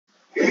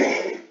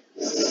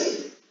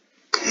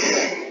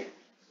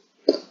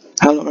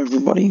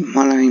everybody,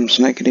 my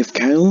name's Negative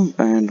Caleb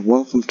and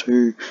welcome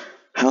to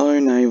Hello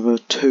Neighbor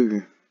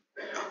 2.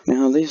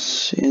 Now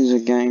this is a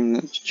game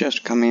that's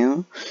just come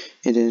out.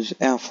 It is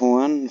Alpha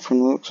 1 from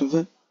the looks of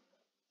it,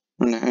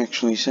 and it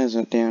actually says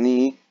it down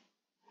here.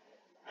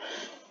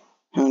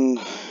 And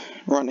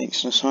right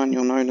next to the sign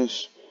you'll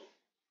notice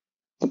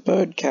the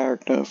bird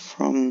character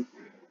from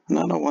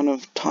another one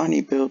of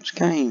tinyBuild's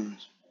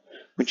games,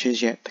 which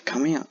is yet to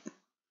come out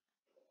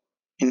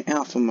in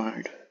alpha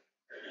mode.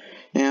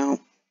 Now,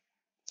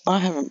 I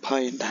haven't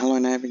played Hello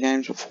Neighbor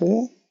games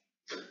before.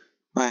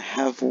 I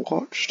have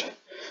watched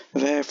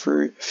a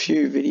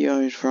few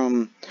videos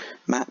from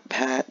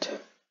MatPat,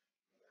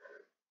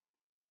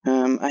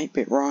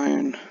 8-Bit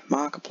Ryan,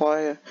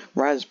 Markiplier,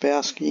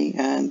 Razbowski,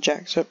 and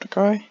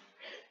Jacksepticeye.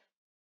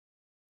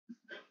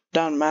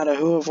 Doesn't matter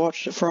who I've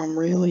watched it from,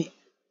 really.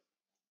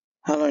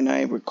 Hello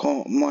Neighbor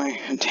caught my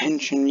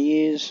attention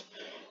years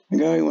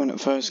ago when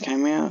it first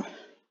came out,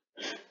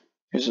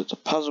 because it's a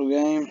puzzle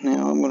game.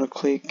 Now I'm going to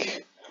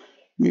click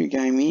New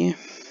Game here,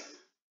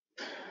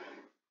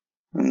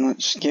 and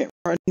let's get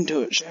right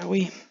into it, shall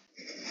we?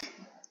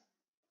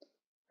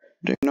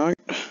 Do note,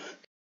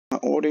 my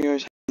audio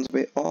sounds a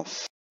bit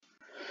off,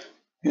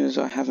 because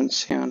I haven't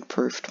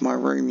soundproofed my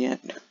room yet.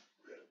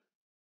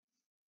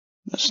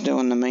 I'm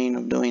still in the mean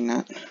of doing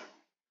that.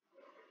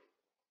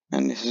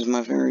 And this is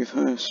my very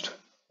first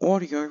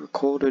audio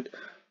recorded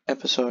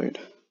episode.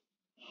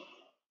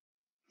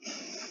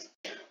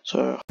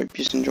 So I hope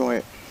you enjoy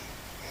it.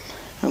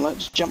 And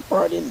let's jump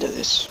right into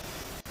this.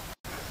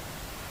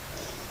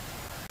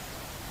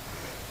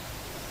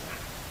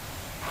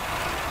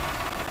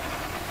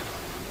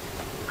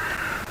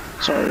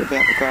 Sorry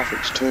about the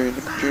graphics too, the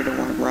computer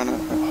won't run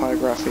at high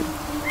graphic.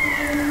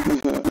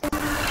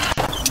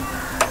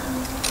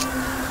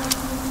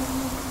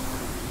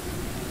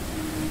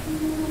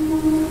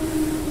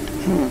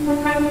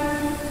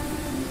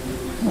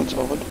 That's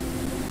odd.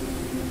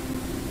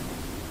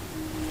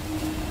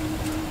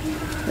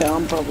 Yeah,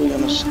 I'm probably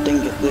gonna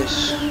stink at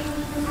this,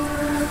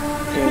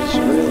 because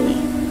really,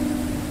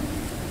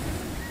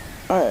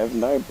 I have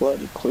no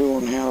bloody clue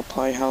on how to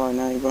play Hello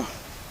Neighbor.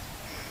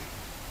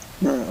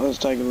 Alright, let's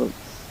take a look.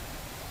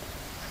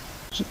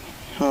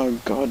 Oh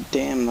god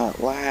damn, that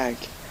lag.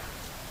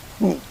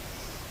 Oh.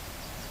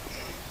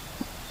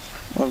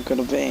 I've got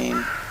a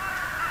van.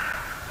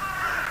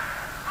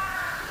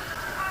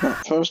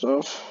 Right, first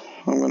off,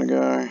 I'm gonna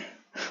go,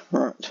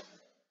 right,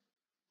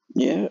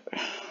 yeah,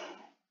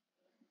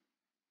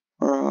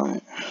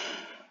 right,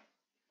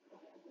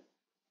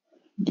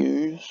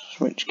 use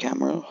switch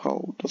camera,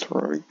 hold to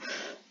throw,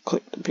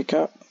 click to pick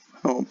up,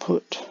 I'll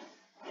put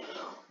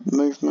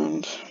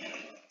movement,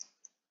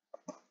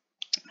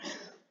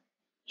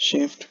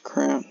 shift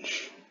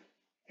crouch,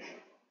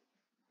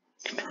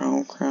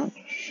 control crouch,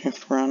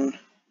 shift run,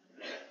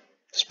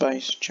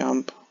 space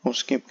jump, or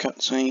skip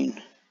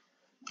cutscene.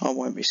 I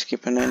won't be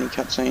skipping any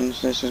cutscenes,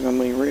 this is going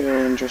to be real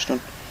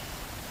interesting.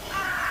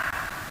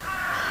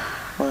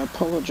 I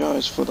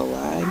apologise for the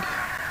lag.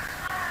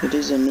 It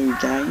is a new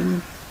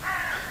game,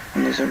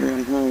 and as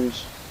everyone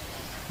knows,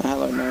 the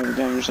Hello Neighbor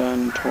games are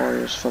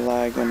notorious for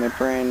lag when they're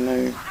brand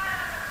new.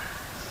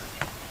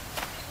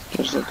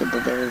 Just look at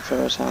the very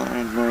first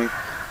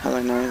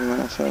Hello Neighbor when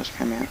it first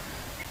came out.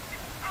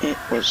 It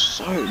was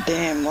so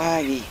damn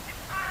laggy.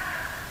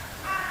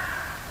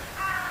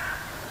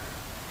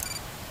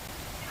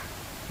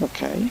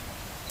 Okay,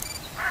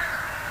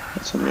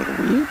 that's a little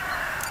weird.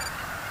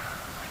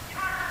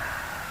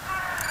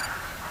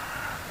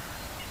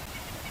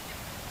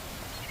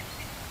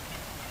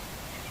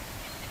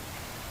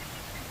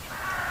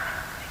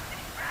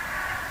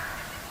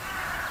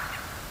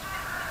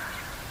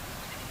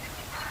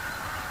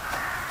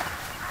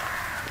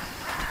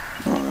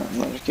 Alright,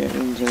 let's get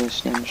into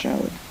this then, shall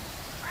we?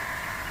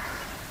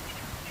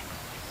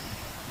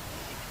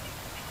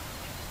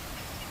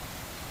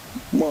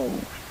 Whoa.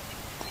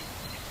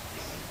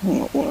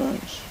 Well, it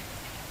works.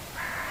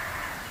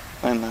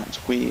 And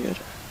that's weird.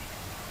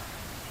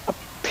 A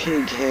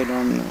pig head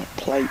on a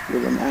plate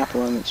with an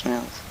apple in its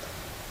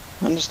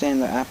mouth. I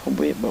understand the apple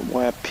bit, but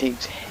why a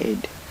pig's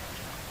head?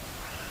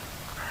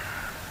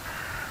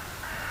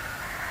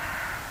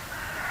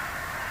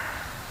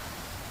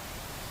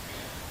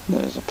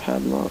 There's a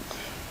padlock.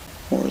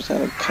 Or is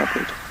that a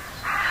cupboard?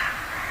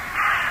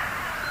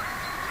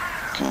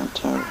 Can't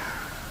tell.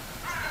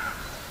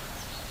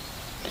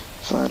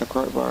 If I had a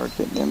crowbar, I'd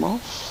get them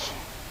off.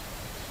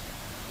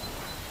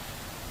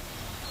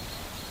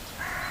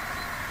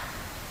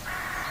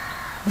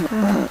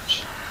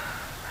 Alright.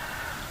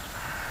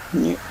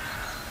 Yep.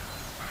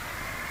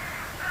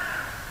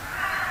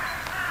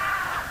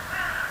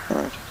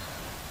 Right.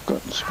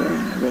 Got the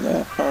screen. Look at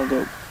that. I'll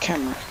go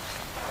camera.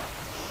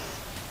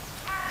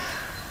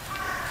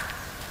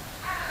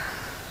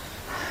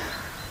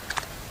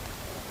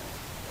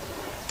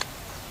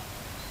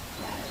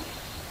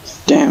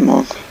 Damn,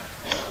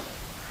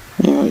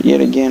 yet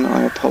again,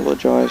 I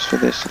apologise for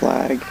this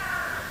lag.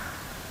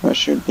 I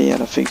should be able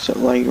to fix it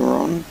later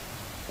on.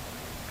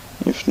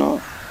 If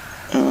not,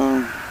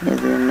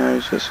 everyone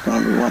knows there's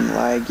going to be one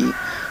laggy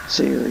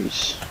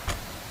series.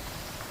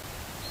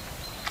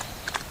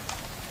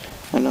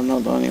 And I'm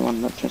not the only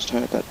one that just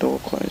heard that door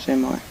close,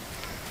 am I?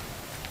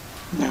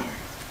 No.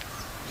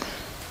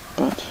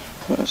 But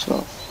first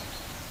off,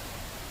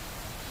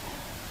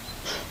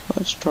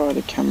 let's try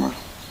the camera.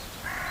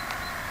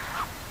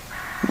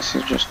 This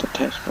is just a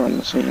test run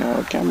to see how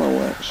the camera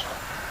works.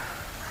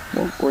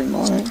 Well, green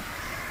light.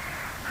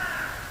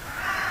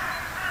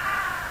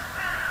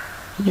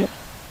 Yeah.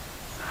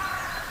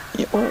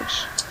 It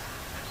works.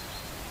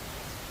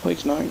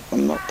 Please note,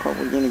 I'm not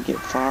probably going to get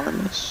far in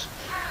this,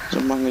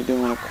 because I'm only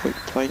doing a quick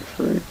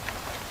playthrough,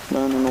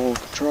 learning all the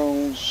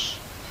controls,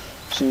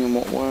 seeing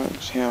what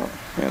works, how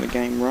the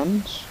game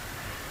runs.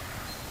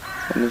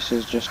 And this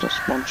is just a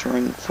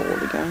sponsoring for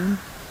the game.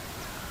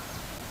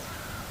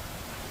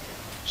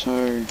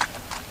 So,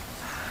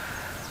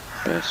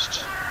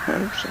 best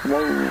hopes.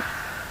 Whoa.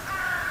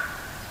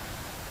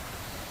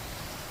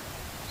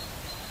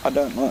 I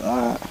don't like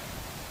that.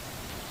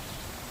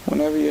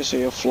 Whenever you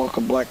see a flock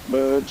of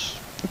blackbirds,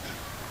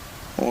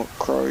 or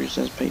crows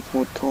as people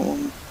would call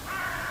them,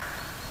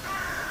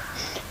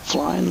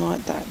 flying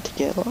like that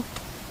together,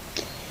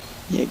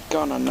 you're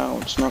gonna know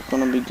it's not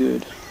gonna be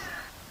good.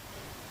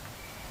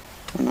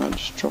 And I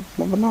just dropped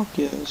my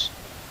binoculars.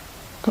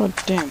 God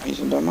damn, he's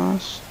a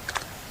dumbass.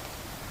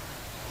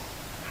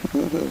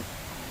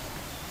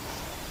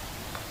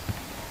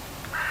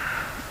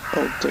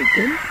 I'll take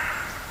it.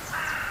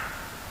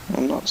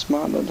 I'm not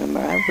smarter than the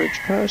average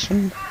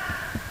person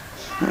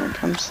when it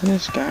comes to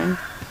this game.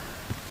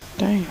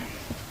 Damn.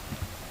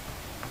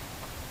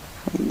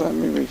 Let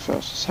me be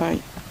first to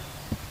say,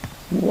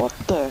 what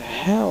the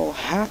hell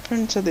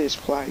happened to this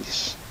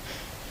place?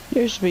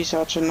 It used to be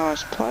such a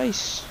nice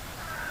place.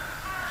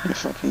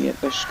 If I can get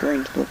the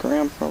screen to look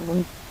around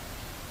properly.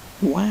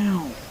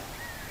 Wow.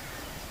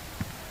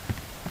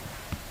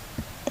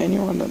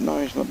 Anyone that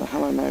knows what the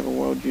Hello Neighbor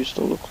world used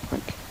to look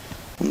like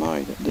will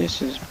know that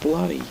this is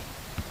bloody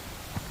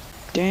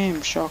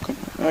damn shocking.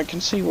 I can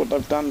see what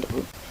they've done to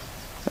it.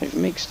 They've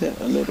mixed it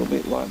a little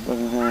bit like the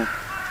Hello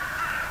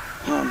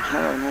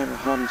Neighbor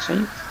hide and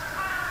seek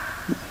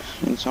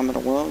in some of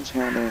the worlds,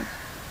 how they're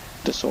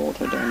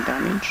disordered and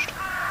damaged.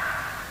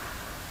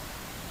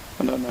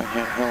 I don't know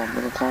how the hell I'm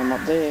going to climb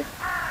up there.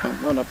 Oh,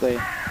 not up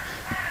there,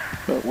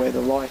 but where the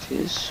light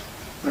is,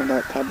 where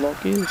that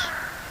padlock is.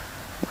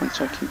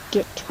 Once I can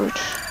get to it,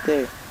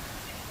 there.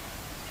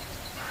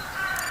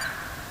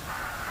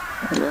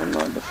 I don't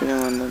like the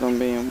feeling that I'm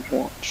being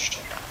watched.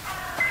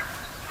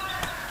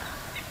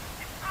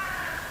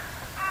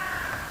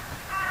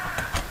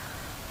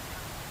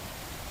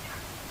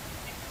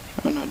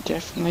 And I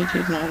definitely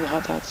did not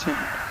like that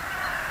sound.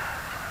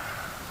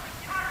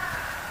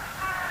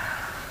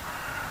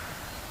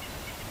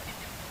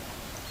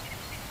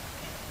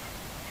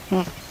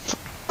 Oh, for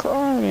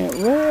crying out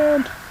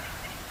loud!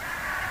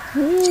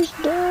 He's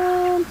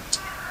down!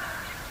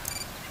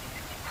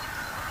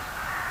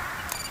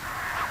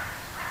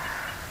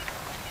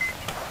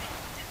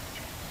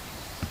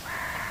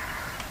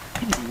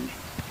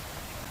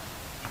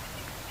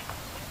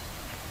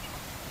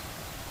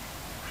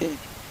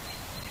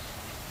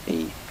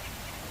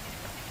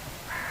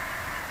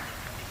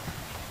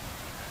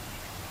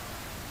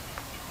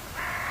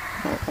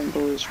 My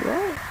angle is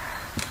right.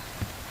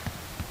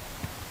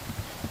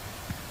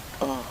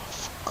 Oh,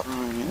 for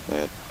crying out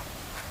loud.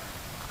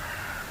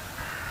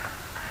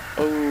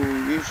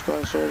 Oh, you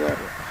guys saw that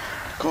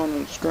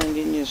kind of screen,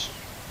 didn't you?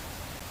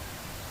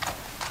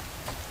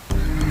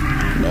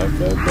 No.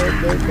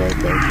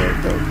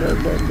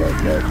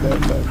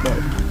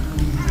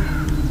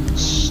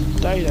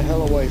 Stay the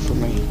hell away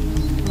from me.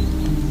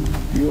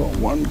 You are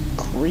one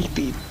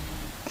creepy...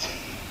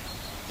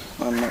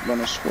 I'm not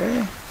gonna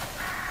swear,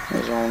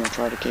 as I want to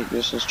try to keep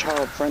this as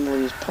child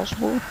friendly as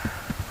possible.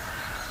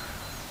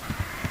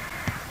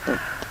 But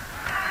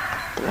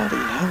bloody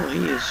hell,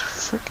 he is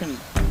freaking...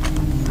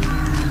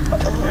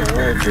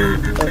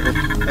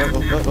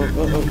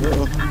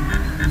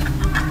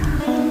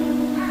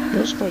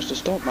 You're supposed to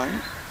stop,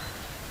 mate.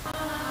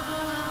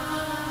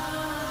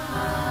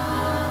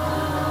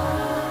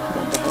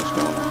 What the hell's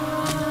going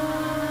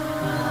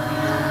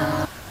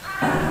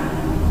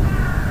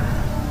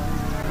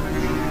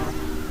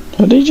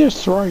on? Did he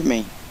just throw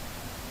me?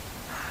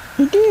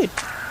 He did.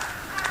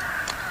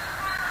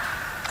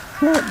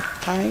 What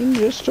pain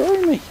just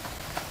threw me?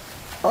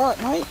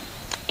 Alright, mate.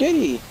 Get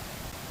here.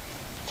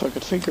 If I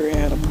could figure out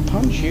how to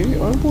punch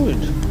you, I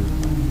would.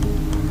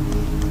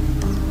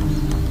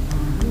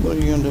 What are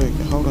you gonna do?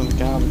 You're holding the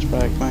garbage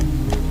bag, mate.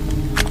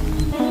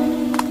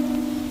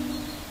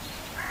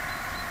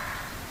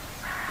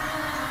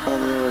 I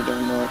really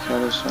don't like how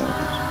this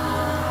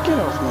happens. Get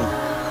off me.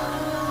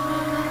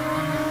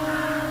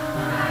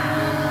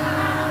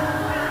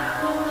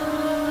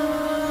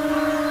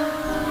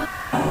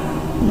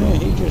 Yeah,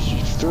 he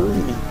just threw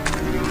me.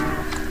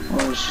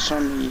 Or as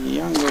some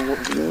younger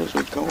viewers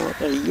would call it,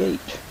 a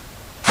yeet.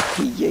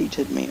 He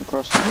yeeted me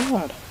across the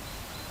yard.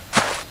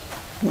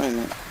 Wait a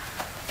minute.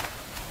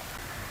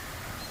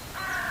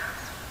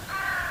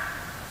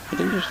 Did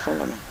he just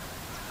follow me?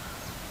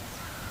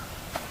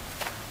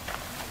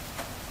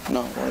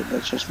 No, wait,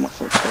 that's just my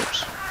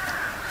footsteps.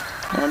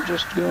 I'm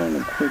just doing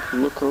a quick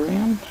look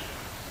around.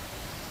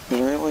 Because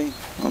really,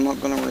 I'm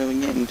not going to really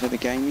get into the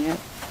game yet.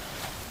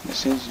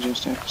 This is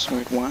just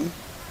episode 1.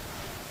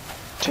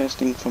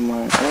 Testing for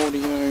my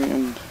audio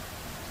and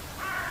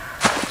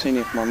seeing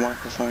if my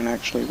microphone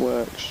actually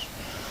works.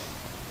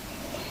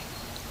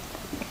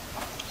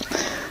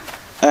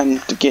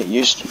 And to get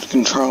used to the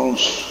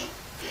controls.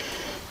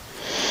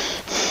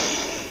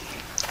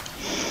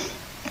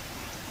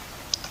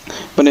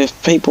 But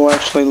if people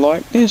actually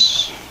like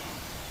this,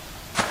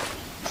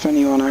 if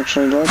anyone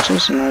actually likes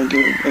this, and I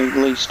give at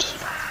least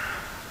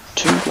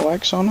 2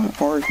 likes on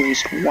it, or at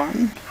least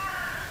 1,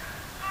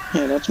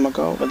 yeah, that's my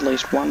goal, at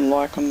least 1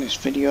 like on this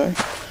video,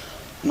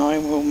 and I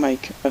will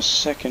make a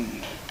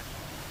second.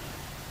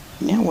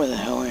 Now where the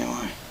hell am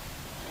I?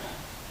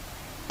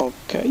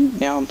 Okay,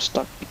 now I'm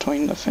stuck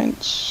between the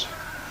fence.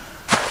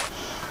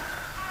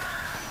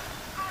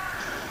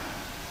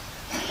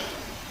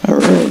 I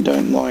really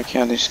don't like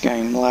how this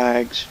game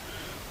lags.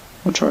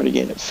 I'll try to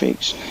get it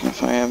fixed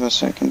if I have a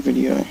second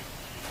video.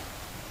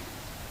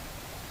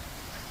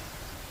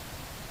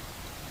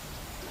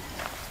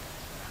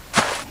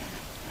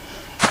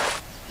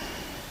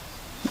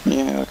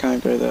 Yeah, I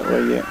can't go that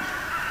way yet.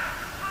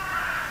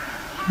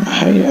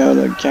 I hate how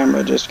the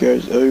camera just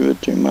goes over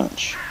too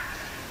much.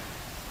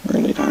 I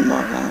really don't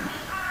like that.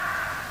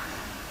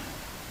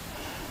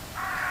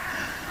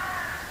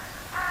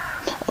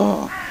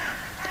 Oh,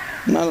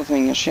 another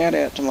thing, a shout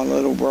out to my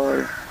little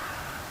bro,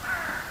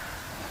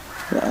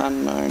 the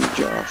unknown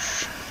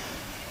Josh.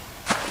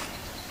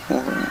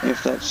 Or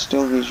if that's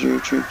still his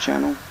YouTube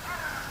channel,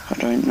 I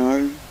don't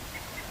know.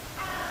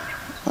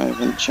 I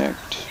haven't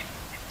checked.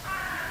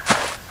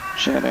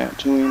 Shout out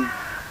to him.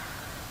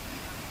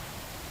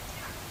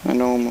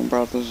 And all my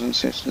brothers and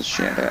sisters,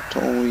 shout out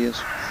to all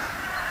yous.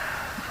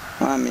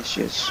 I miss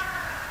yous.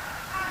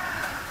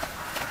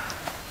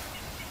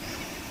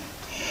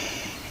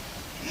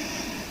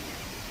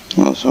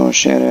 Also a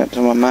shout out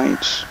to my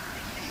mates.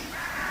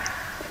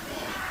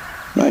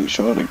 Make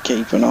sure to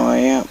keep an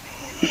eye out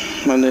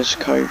when there's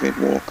COVID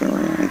walking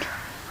around.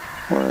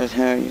 Or as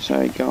how you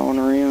say, going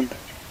around.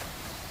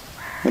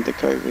 With the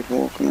COVID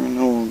walking around.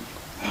 Oh,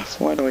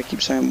 why do I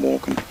keep saying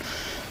walking?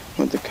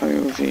 With the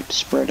COVID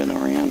spreading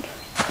around.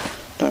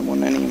 Don't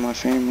want any of my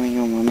family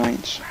or my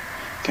mates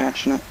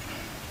catching it.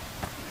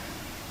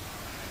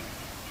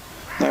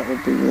 That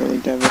would be really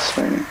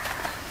devastating.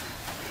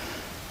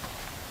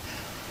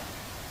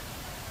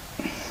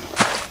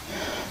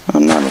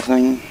 Another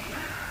thing,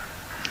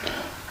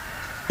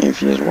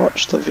 if you've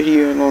watched the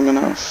video long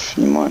enough,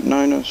 you might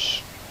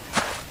notice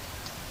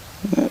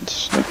that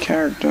the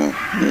character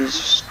is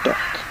stuck.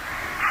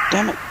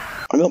 Damn it,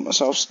 I got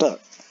myself stuck.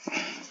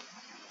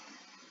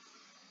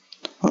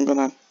 I'm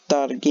gonna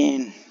start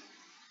again.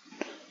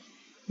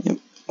 Yep,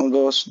 I'm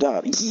gonna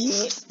start.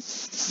 Yeah.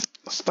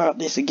 Start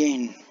this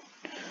again.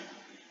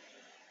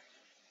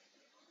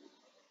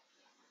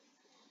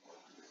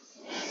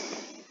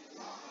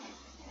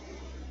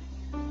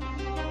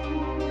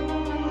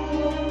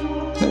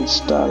 Let's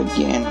start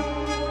again.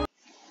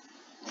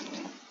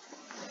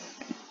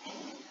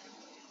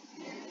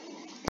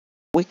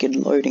 Wicked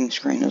loading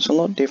screen is a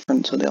lot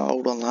different to the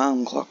old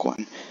alarm clock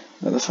one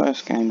that the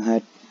first game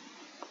had.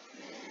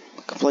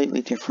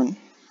 Completely different.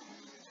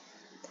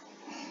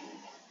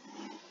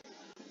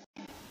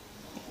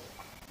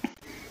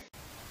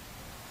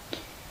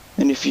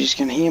 And if you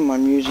can hear my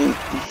music,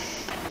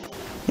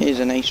 here's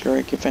an Easter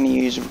egg if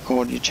any of you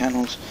record your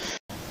channels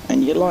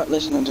and you like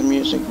listening to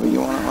music but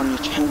you want it on your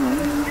channel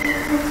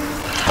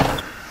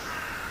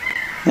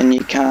and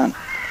you can't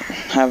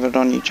have it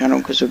on your channel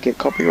because it'll get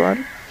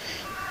copyrighted,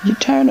 you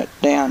turn it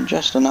down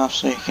just enough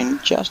so you can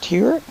just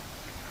hear it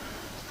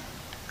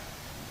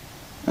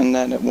and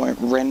then it won't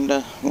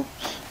render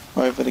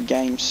over the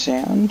game's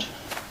sound,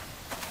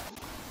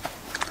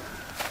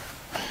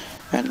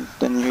 and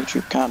then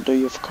YouTube can't do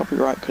you for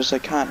copyright because they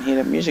can't hear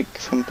the music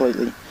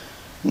completely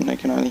and they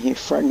can only hear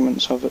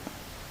fragments of it.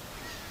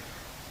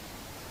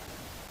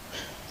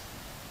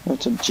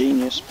 That's a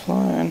genius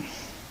plan.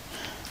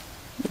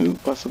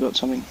 Oop, I forgot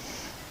something.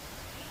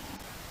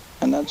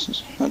 And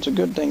that's a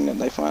good thing that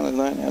they finally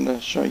learned how to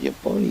show your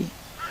body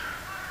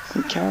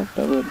and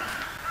character, but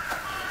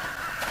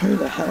who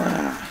the hell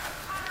am I?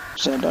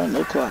 So I don't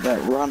look like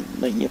that runt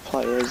that you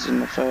play as in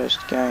the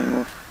first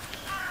game,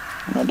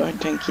 and I don't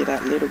think you're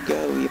that little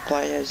girl you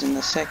play as in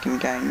the second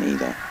game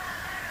either,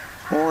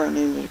 or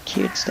any of the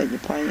kids that you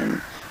play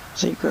in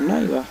Secret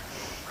Neighbor.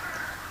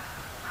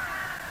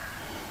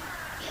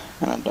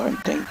 And I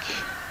don't think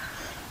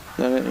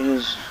that it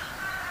is.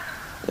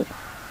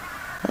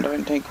 I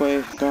don't think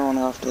we're going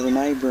after the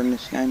neighbour in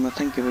this game. I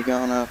think we're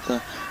going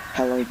after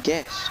Hello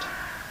Guest,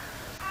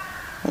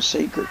 a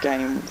secret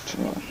game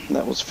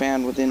that was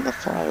found within the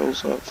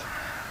files of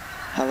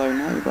Hello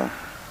Neighbour,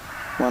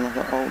 one of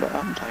the older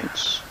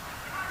updates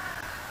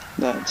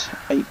that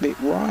 8-Bit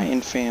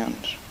Ryan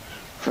found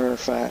for a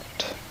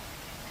fact.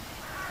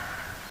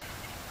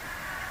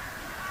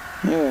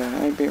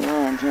 Yeah, 8-Bit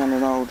Ryan found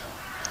an old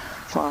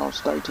file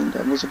stating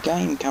there was a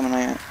game coming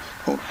out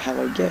called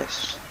Hello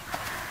Guest.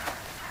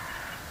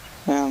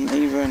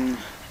 Even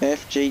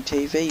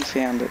FGTV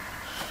found it.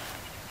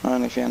 I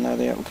only found that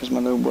out because my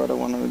little brother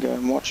wanted to go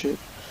and watch it.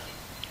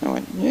 I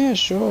went, yeah,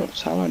 sure,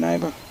 it's Hello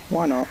Neighbour,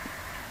 why not?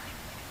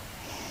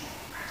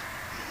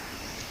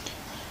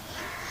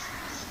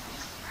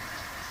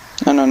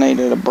 And I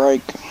needed a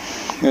break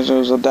because it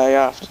was the day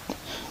after.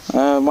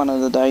 One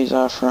of the days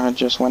after I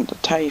just went to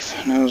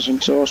TAFE, and it was an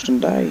exhausting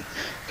day.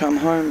 Come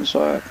home,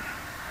 so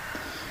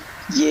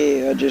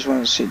yeah, I just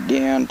want to sit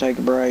down, take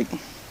a break.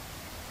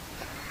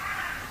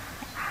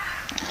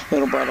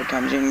 Little brother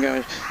comes in and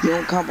goes, you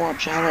want to come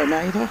watch Hello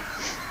Neighbour?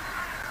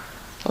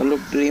 I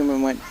looked at him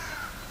and went,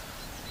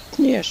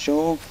 yeah,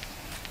 sure,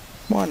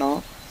 why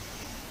not?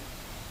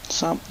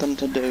 Something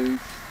to do.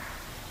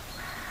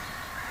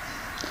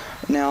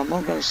 Now, I'm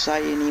not going to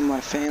say any of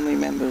my family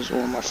members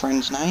or my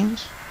friends'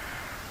 names,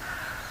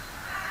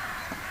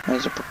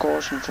 as a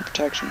precaution for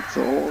protection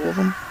for all of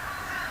them,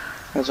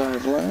 as I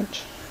have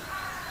learnt.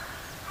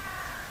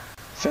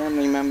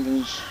 Family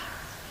members,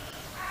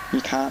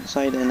 you can't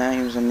say their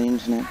names on the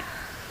internet,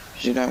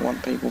 because you don't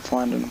want people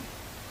finding them.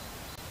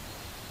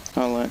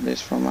 I learnt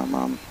this from my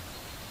mum.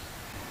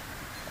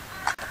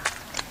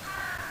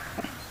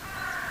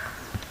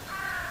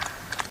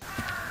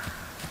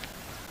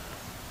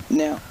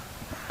 Now,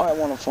 I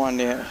want to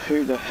find out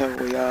who the hell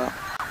we are.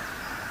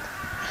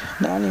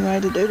 The only way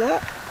to do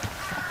that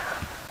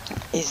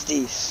is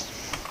this.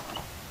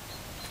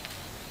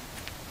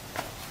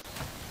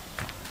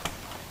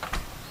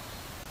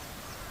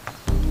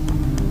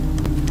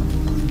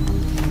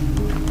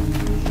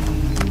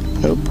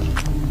 Oops.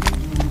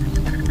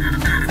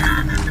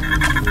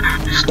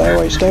 Stay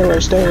away, stay away,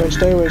 stay away,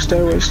 stay away, stay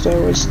away, stay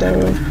away, stay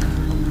away.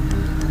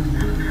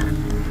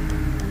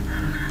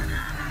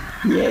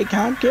 Yeah, you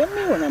can't get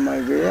me when I'm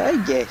over here, I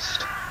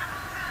guessed.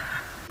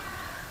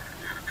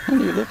 When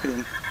you look at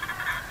him,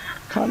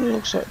 kinda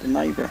looks like the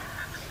neighbour.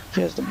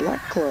 He has the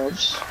black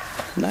gloves,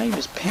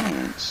 neighbour's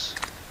pants,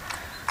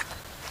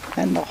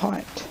 and the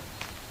height.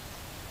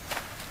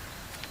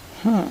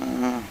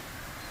 Huh.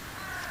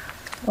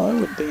 I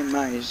would be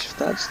amazed if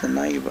that's the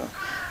neighbour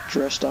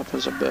dressed up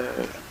as a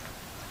bird.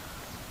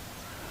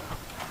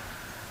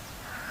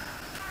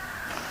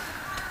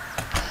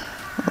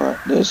 Right,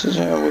 this is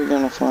how we're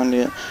going to find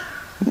out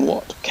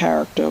what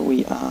character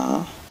we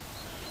are.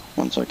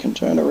 Once I can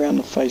turn around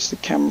and face the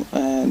camera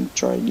and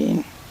try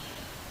again.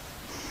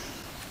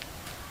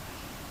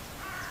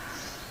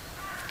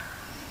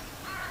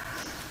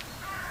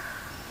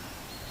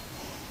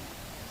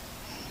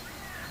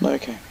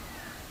 Okay.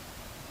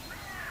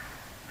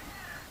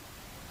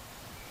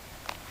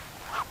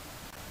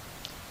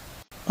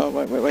 Oh,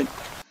 wait.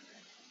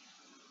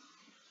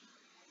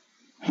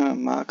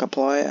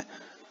 Markiplier.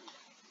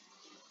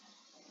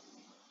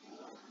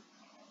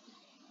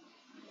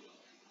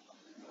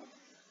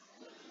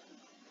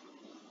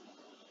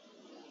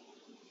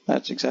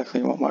 That's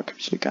exactly what my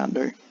computer can't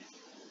do.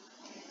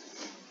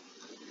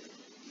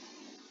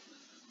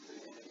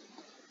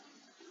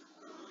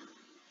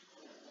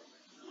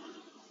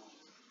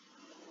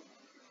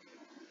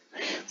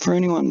 For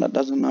anyone that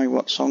doesn't know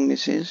what song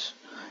this is,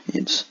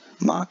 it's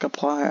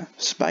Markiplier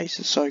Space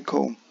Is So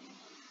Cool.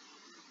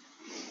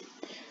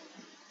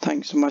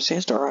 Thanks to my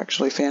sister, I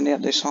actually found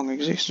out this song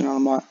existed, and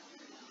I'm like,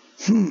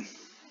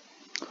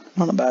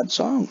 not a bad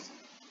song.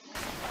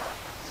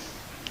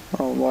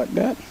 I'll like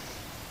that.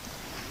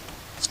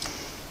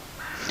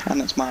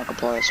 And it's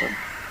Markiplier, so.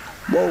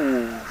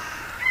 Whoa!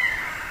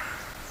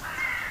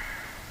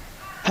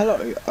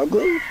 Hello,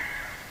 ugly?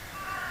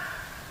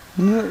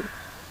 No.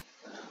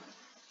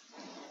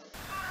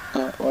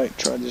 Wait,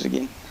 try this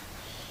again.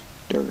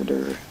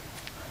 Durga.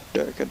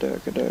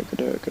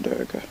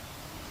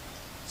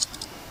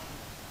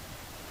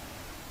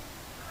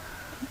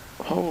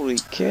 Holy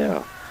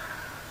cow.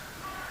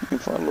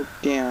 If I look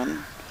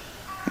down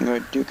and go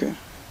Durga.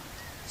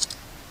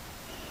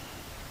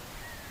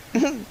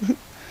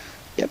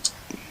 Yep.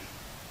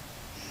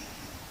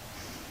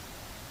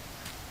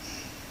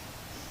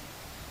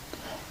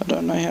 I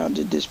don't know how I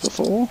did this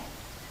before.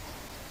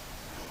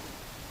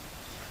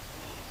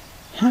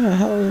 How the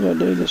hell did I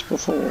do this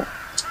before?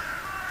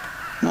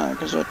 No,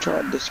 because I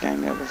tried this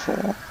game out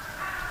before.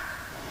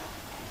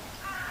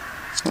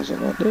 Was it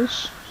like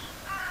this?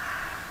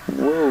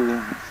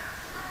 Whoa.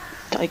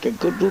 Take a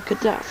good look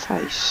at that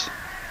face.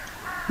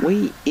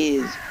 We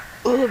is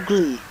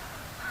ugly.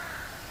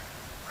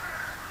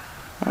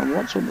 And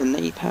what's all the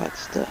knee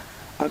pads, the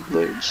Ugg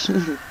boots?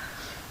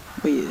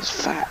 We is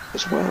fat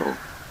as well.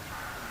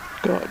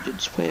 God, you'd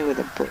swear with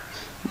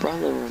a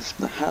brother of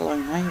the Hello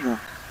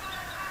Neighbour.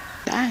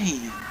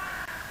 Damn.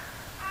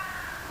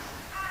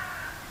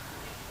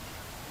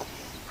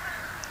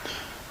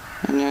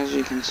 And as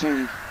you can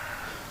see,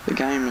 the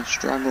game is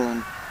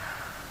struggling.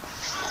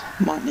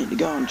 Might need to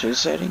go into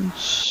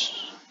settings.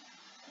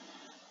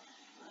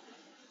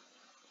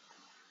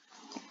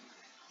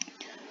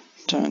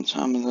 Turn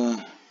some of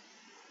the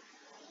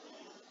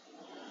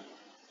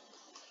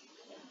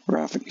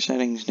graphic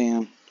settings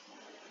down.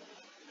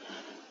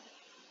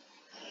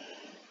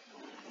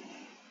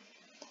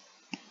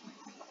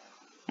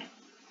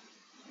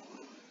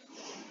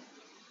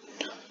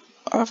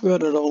 I've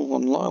got it all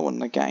on low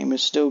and the game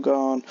is still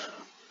going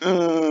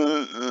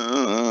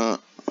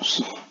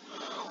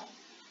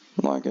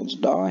like it's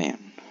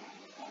dying.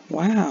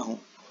 Wow.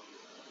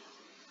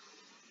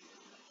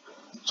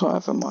 So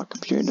either my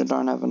computer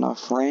don't have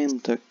enough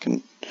RAM to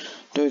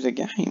do the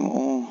game,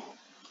 or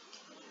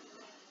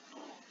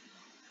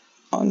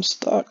I'm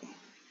stuck.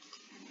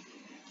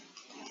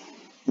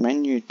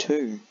 Menu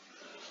 2.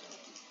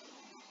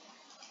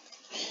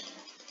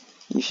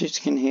 You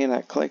just can hear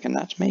that click, and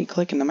that's me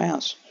clicking the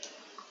mouse.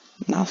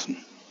 Nothing.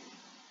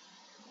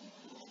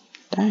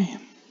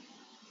 Damn.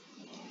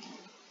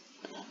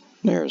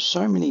 There are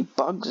so many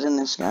bugs in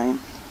this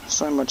game.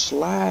 So much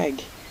lag.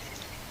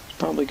 It's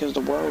probably because the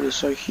world is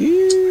so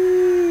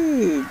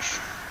huge.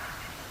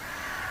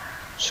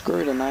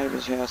 Screw the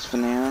neighbour's house for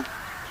now.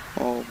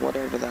 Or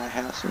whatever that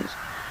house is.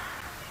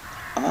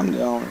 I'm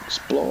going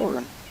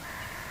exploring.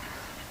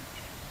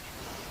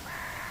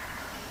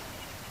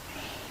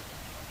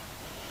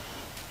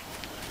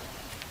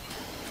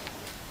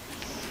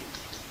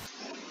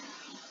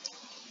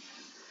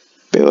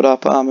 Build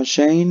up our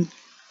machine.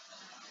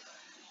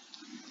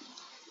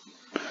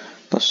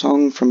 The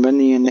song from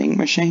Bendy and the Ink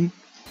Machine.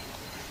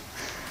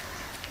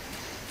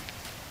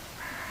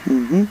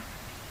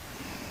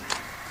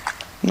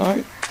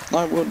 No,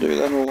 I will do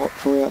that a lot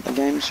throughout the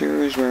game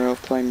series, where I'll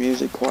play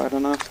music quiet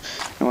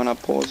enough, and when I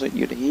pause it,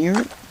 you'd hear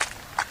it.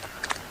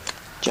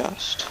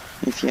 Just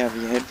if you have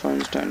your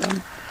headphones turned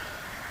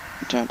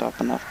up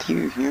enough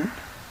to hear it.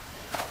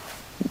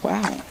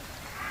 Wow.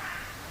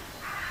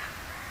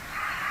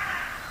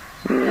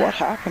 What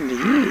happened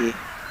here?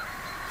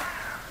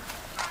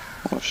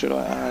 Or should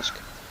I ask,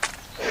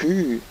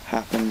 who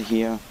happened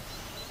here?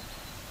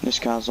 This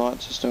car's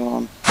lights are still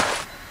on.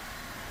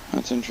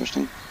 That's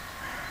interesting.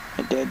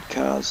 A dead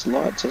car's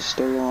lights are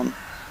still on.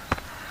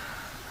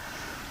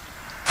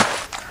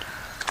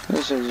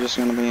 This is just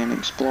going to be an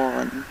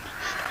exploring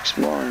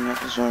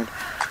episode,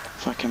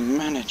 if I can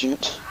manage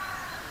it.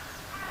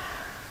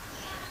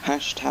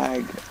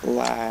 Hashtag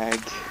lag.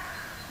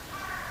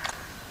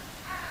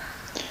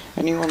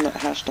 Anyone that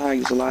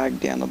hashtags lag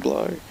down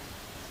below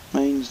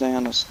means they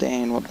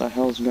understand what the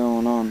hell's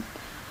going on.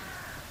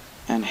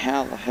 And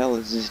how the hell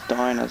is this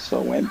diner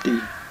so empty?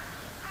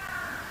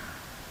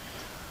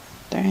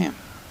 Damn.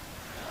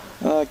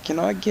 Can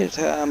I get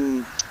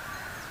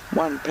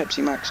one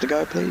Pepsi Max to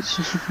go, please?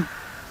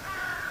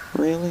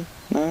 Really?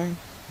 No?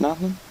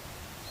 Nothing?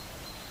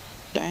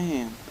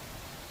 Damn.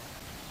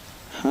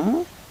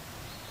 Huh?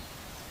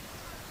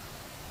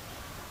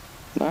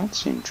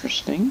 That's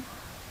interesting.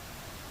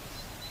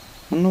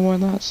 I wonder why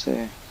that's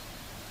there.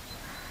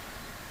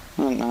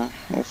 I don't know.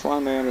 We'll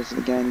find out as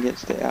the game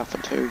gets to Alpha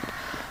 2.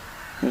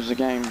 Because the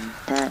game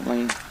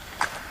apparently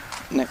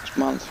next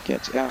month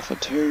gets Alpha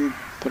 2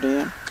 put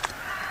out.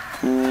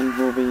 And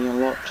will be a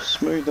lot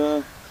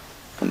smoother.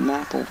 The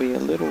map will be a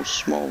little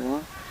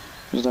smaller.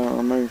 Because they'll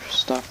remove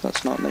stuff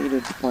that's not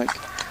needed. Like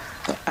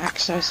the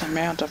excess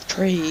amount of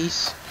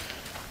trees.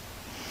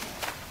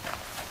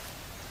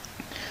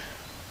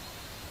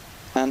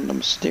 And the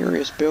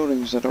mysterious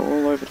buildings that are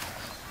all over the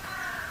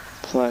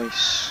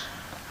place.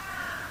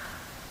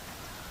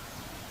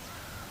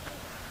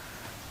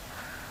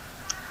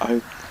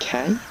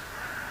 Okay.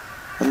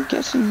 I'm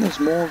guessing there's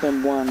more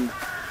than one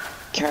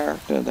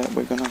character that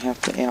we're going to have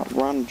to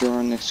outrun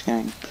during this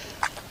game.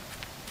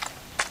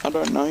 I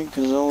don't know,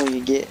 because all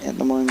you get at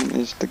the moment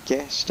is the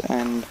guest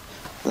and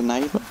the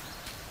neighbour.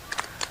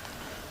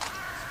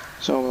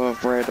 So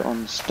I've read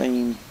on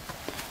Steam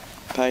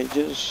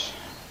pages,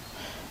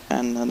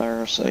 and that I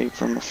received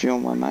from a few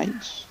of my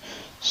mates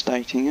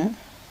stating it.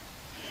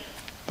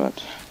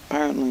 But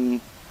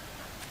apparently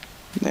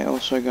they're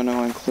also going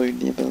to include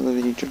the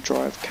ability to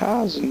drive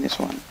cars in this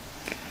one.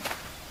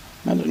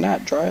 Imagine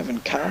that,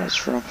 driving cars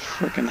for a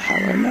freaking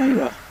Hello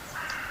Neighbour.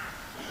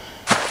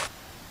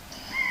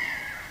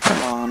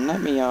 Come on,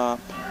 let me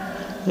up.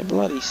 The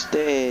bloody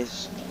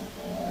stairs.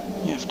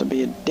 You have to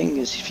be a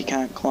dingus if you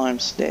can't climb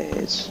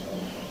stairs.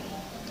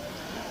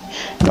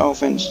 No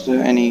offense to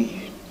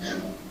any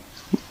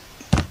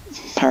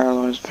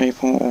paralysed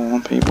people or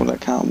people that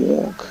can't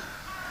walk.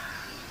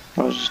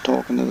 I was just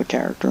talking to the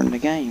character in the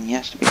game. He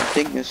has to be a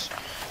dingus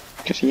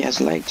because he has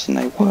legs and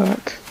they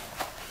work.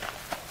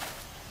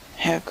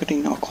 How could he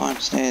not climb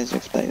stairs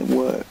if they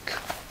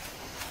work?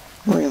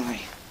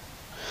 Really?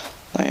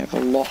 They have a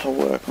lot of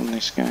work on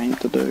this game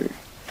to do.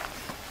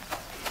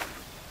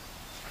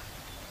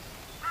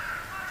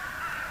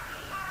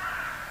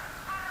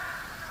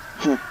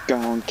 Go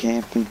on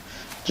camping.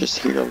 Just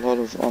hear a lot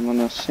of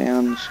ominous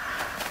sounds.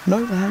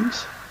 No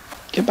thanks.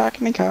 Get back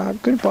in the car.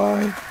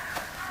 Goodbye.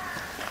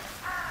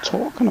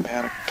 Talking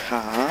about a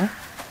car.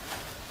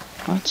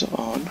 That's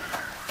odd.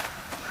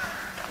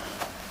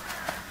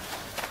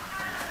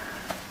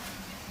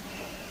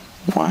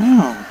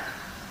 Wow.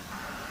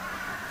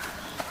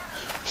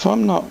 If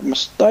I'm not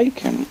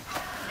mistaken,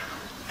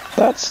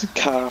 that's the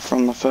car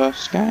from the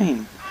first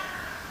game.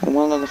 Or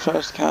one of the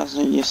first cars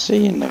that you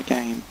see in the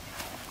game.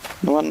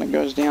 The one that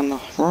goes down the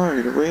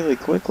road really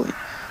quickly.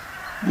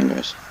 And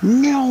goes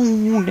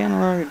down the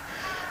road.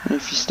 And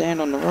if you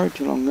stand on the road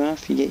too long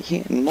enough, you get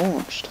hit and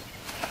launched.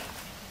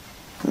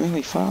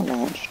 Really far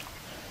launched.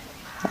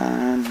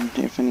 And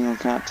if anyone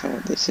can't tell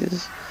what this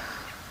is,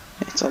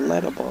 it's a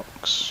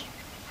letterbox.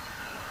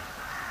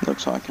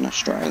 Looks like an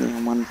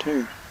Australian one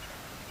too.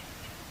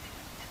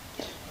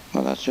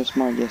 Well, that's just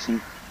my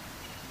guessing.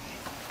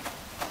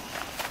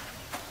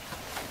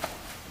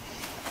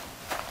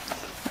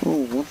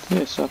 Oh, what's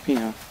this up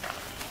here?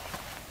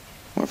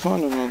 We're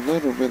finding a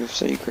little bit of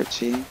secrets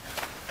here.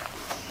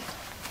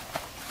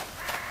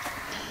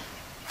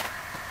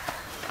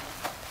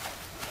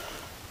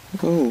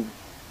 Oh.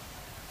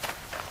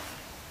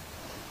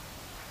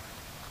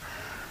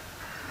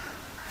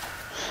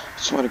 I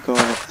swear to God,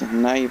 if the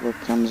neighbour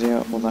comes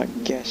out, or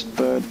that guest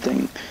bird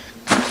thing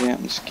comes out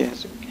and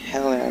scares the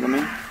hell out of me.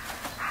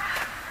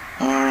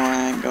 Oh,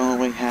 I ain't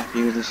gonna be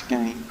happy with this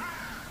game.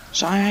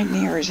 So I ain't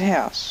near his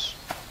house.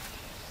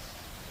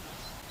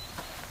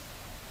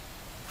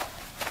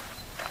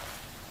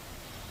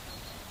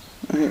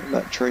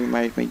 That tree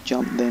made me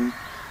jump then.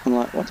 I'm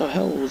like, what the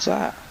hell was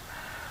that?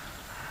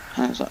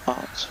 And I was like,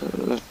 oh, it's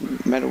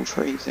a metal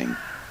tree thing.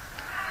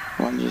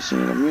 One you see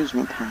at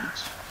amusement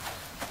parks.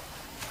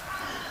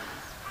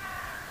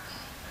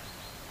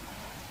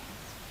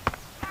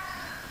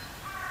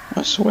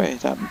 I swear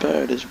that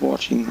bird is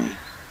watching me.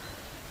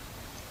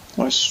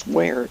 I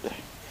swear it.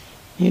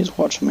 He is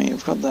watching me.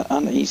 I've got that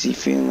uneasy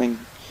feeling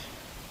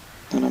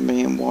that I'm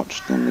being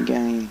watched in the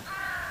game.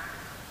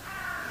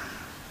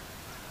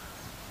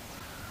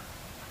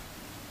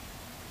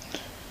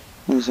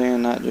 And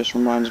saying that just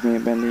reminds me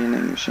of Bendy and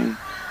Ink Machine.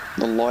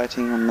 The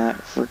lighting on that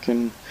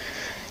frickin'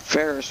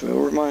 Ferris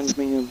wheel reminds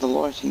me of the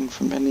lighting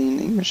from Bendy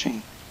and Ink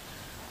Machine.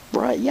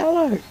 Bright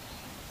yellow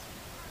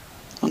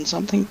on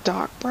something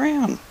dark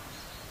brown.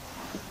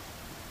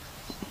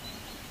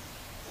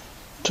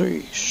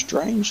 Two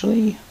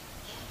strangely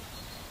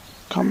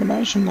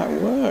combination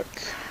that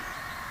work.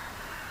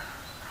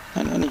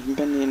 And any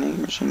Bendy and Ink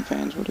Machine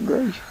fans would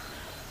agree.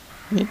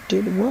 It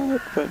did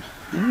work, but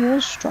it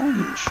was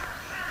strange.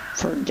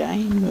 For a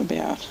game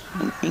about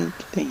an ink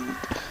thing,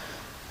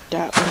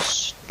 that was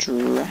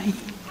strange.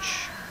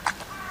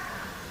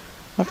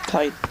 I've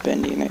played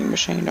Bendy and Ink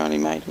Machine, only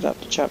made it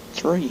up to chapter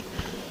 3.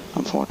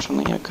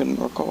 Unfortunately, I couldn't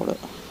record it.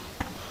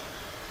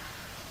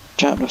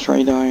 Chapter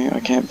 3 though, I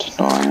kept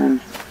dying,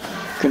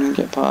 couldn't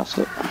get past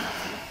it.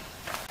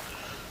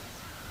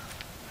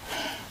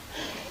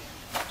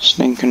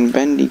 Stinking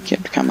Bendy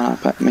kept coming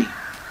up at me.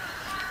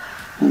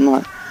 I'm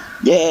like,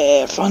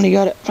 yeah, finally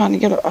got it, finally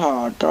got it.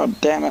 Oh, god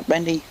damn it,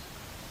 Bendy.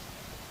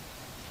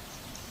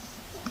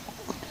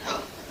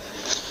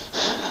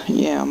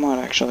 Yeah, I might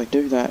actually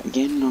do that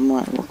again. I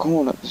might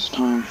record it this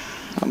time.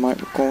 I might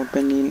record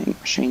Bendy and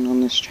Ink Machine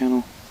on this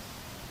channel.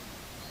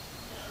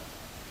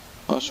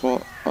 I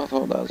thought that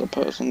was a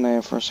person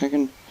there for a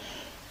second.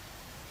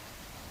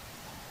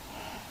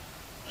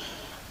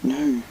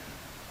 No.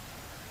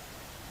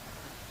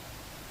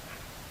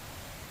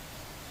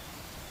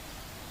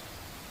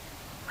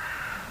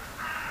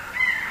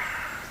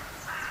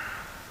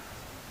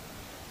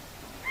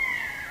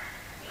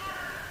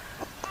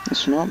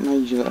 It's not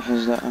Major that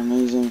has that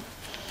amazing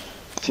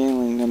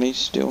feeling that he's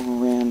still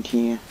around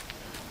here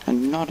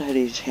and not at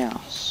his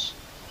house.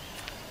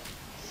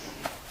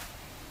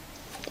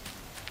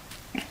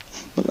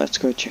 But let's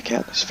go check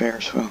out this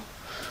Ferris wheel.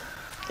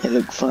 It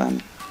looks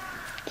fun.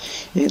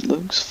 It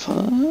looks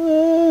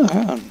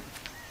fun.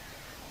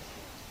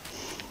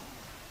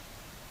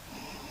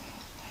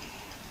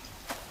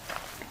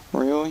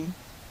 Really?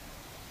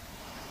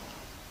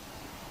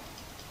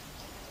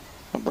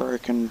 A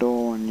broken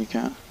door and you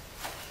can't.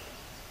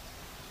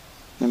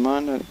 Never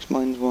mind, that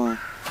explains why.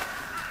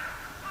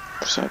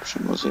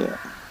 Perception was it.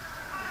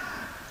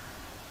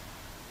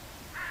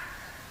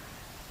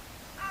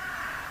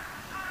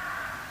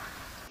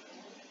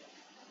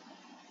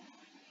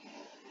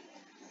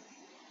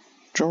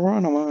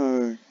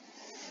 Geronimo!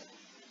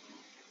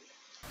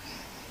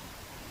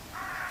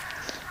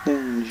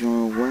 There's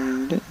your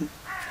waiting.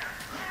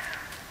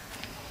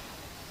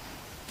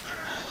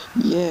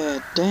 Yeah,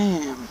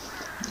 damn.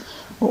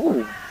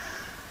 Oh.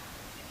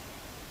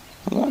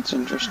 Well, that's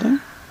interesting.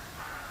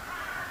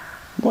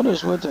 What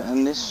is with it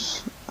in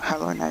this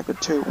Hello Neighbor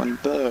 2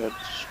 and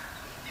birds?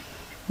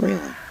 Really?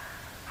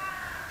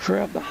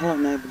 Throughout the Hello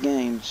Neighbor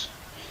games,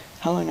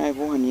 Hello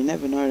Neighbor 1, you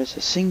never notice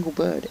a single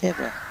bird,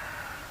 ever.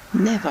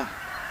 Never.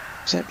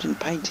 Except in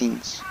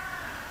paintings.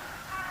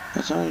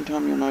 That's the only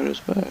time you'll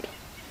notice a bird.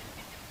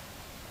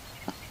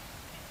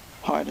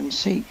 Hide and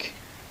seek.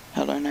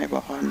 Hello Neighbor,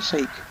 hide and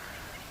seek.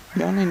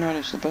 You only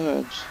notice the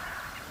birds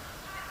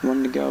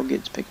when the girl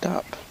gets picked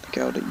up. The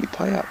girl that you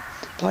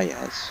play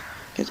as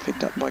gets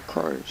picked up by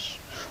crows,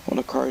 or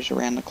the crows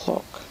around the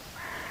clock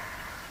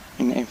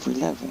in every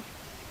level.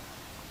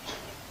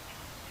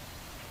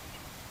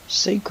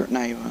 Secret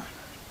Neighbor,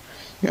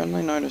 you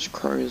only notice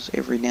crows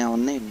every now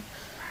and then,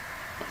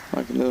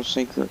 like a little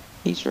secret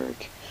Easter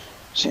egg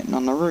sitting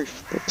on the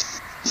roof.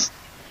 But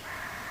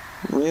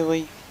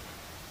really,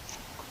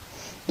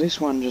 this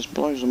one just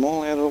blows them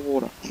all out of the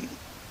water.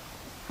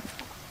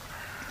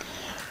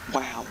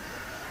 Wow.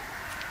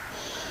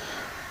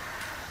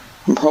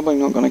 I'm probably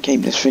not going to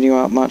keep this video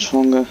up much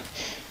longer.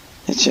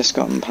 It's just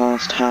gotten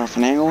past half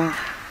an hour.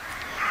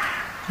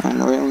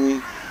 And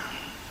really,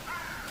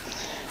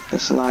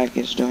 this lag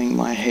is doing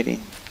my head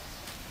in.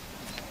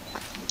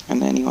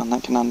 And anyone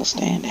that can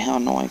understand how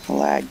annoying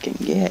lag can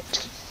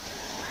get,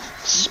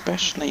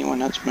 especially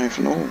when it's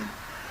moving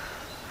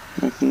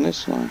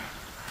this way.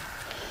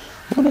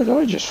 What did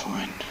I just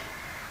find?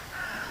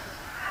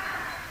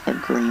 A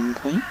green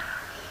plate,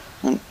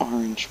 an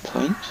orange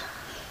plate,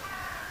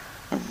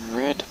 a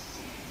red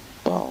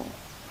bowl.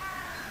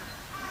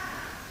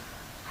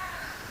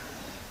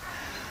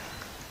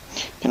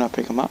 Can I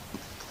pick them up?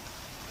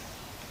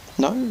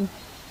 No.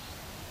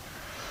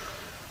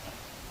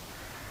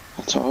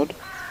 That's odd.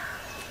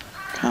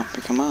 Can't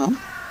pick them up.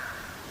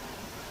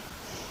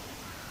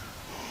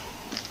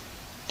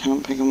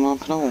 Can't pick them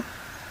up at all.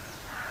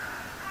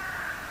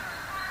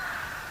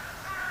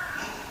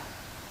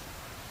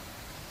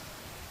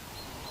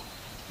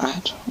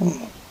 At all.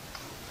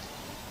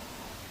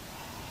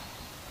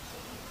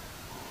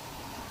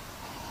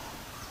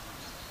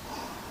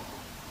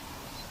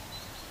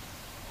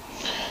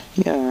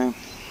 Yeah.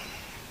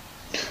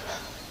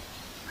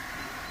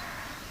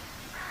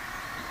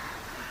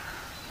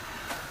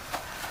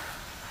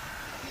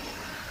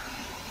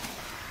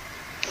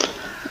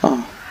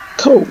 Oh,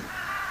 cool.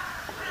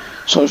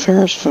 So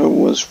Ferris wheel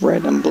was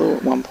red and blue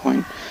at one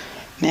point.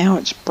 Now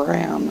it's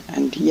brown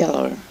and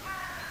yellow.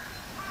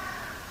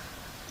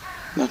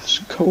 That's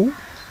cool.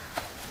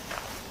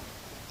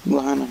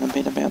 Learning a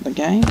bit about the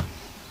game.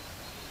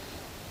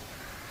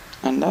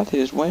 And that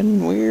is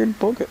one weird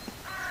bucket.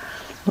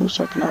 Looks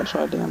like an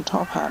upside down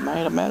top hat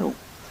made of metal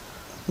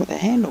with a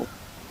handle.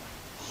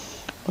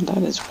 But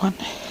that is one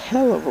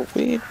hell of a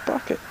weird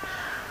bucket.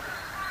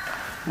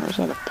 Or is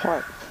that a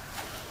pipe?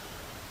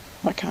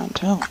 I can't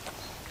tell.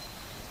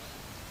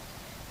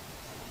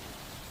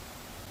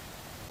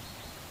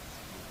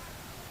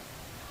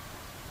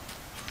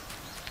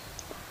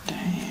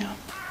 Damn.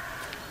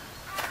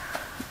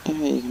 Yeah,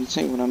 you can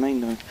see what I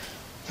mean though.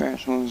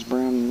 Ferris wheel is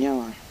brown and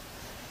yellow.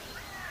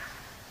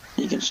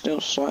 You can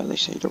still slightly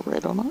see the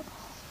red on it.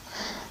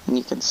 And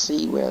you can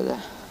see where the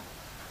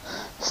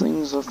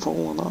things are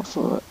falling off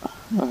of it.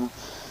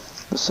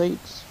 The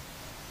seats.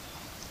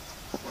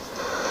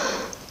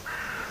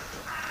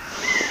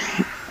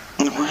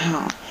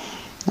 Wow.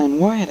 And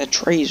why are the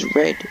trees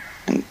red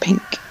and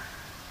pink?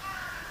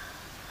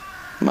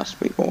 Must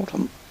be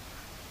autumn.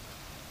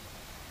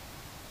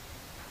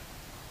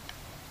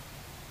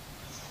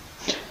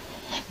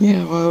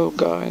 Yeah, well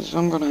guys,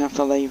 I'm gonna have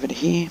to leave it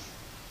here.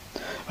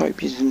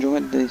 Hope you've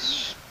enjoyed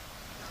this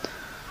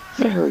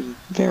very,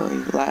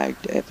 very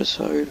lagged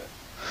episode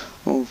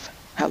of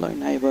Hello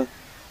Neighbor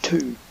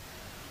 2.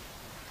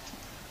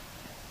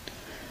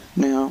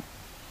 Now,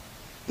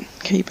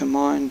 keep in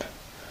mind,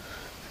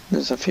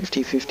 there's a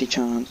 50-50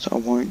 chance I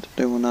won't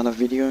do another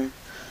video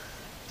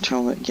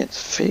until it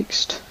gets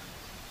fixed.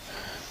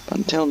 But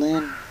until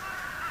then,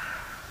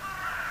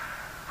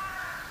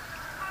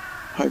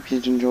 hope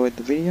you've enjoyed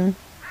the video.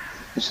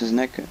 This is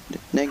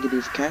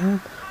Negative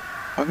Caleb,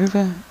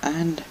 over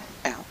and